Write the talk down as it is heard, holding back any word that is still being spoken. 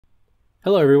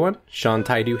Hello everyone,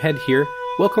 Tairyu Head here.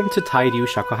 Welcome to Tairyu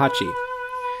Shakuhachi.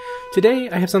 Today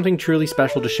I have something truly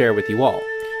special to share with you all.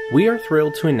 We are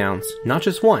thrilled to announce not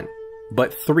just one,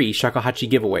 but 3 Shakuahchi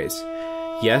giveaways.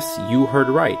 Yes, you heard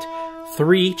right.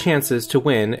 3 chances to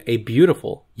win a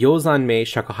beautiful Yozan Mei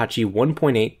Shakuhachi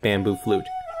 1.8 bamboo flute.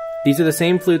 These are the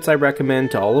same flutes I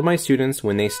recommend to all of my students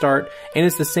when they start, and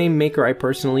it's the same maker I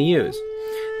personally use.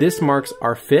 This marks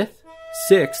our 5th,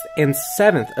 6th, and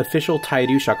 7th official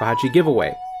Tairyu Shakuhachi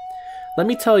giveaway. Let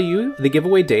me tell you the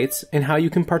giveaway dates and how you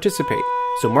can participate,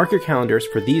 so mark your calendars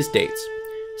for these dates: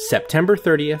 September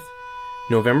 30th,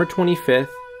 November 25th,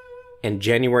 and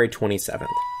January 27th.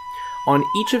 On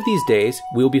each of these days,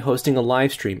 we will be hosting a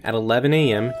live stream at 11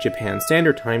 a.m. Japan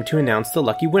Standard Time to announce the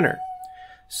lucky winner.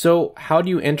 So, how do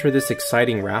you enter this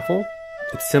exciting raffle?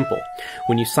 It's simple.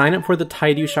 When you sign up for the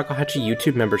Tairyu Shakuhachi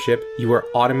YouTube membership, you are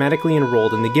automatically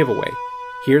enrolled in the giveaway.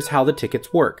 Here's how the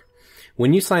tickets work.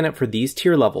 When you sign up for these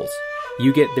tier levels,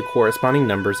 you get the corresponding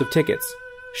numbers of tickets.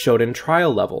 Shoden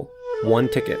Trial Level, 1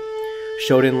 ticket.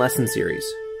 Shoden Lesson Series,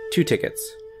 2 tickets.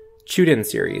 Chuden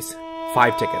Series,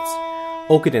 5 tickets.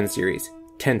 Okuden Series,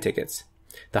 10 tickets.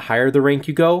 The higher the rank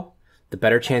you go, the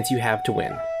better chance you have to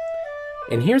win.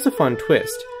 And here's a fun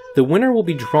twist. The winner will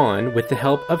be drawn with the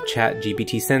help of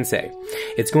ChatGPT Sensei.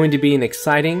 It's going to be an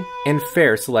exciting and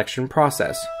fair selection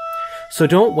process. So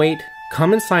don't wait,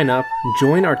 come and sign up,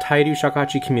 join our Tairyu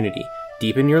Shakuhachi community,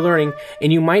 deepen your learning,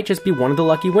 and you might just be one of the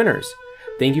lucky winners.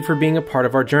 Thank you for being a part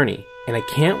of our journey, and I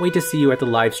can't wait to see you at the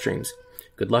live streams.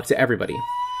 Good luck to everybody.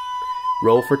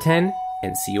 Roll for 10,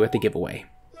 and see you at the giveaway.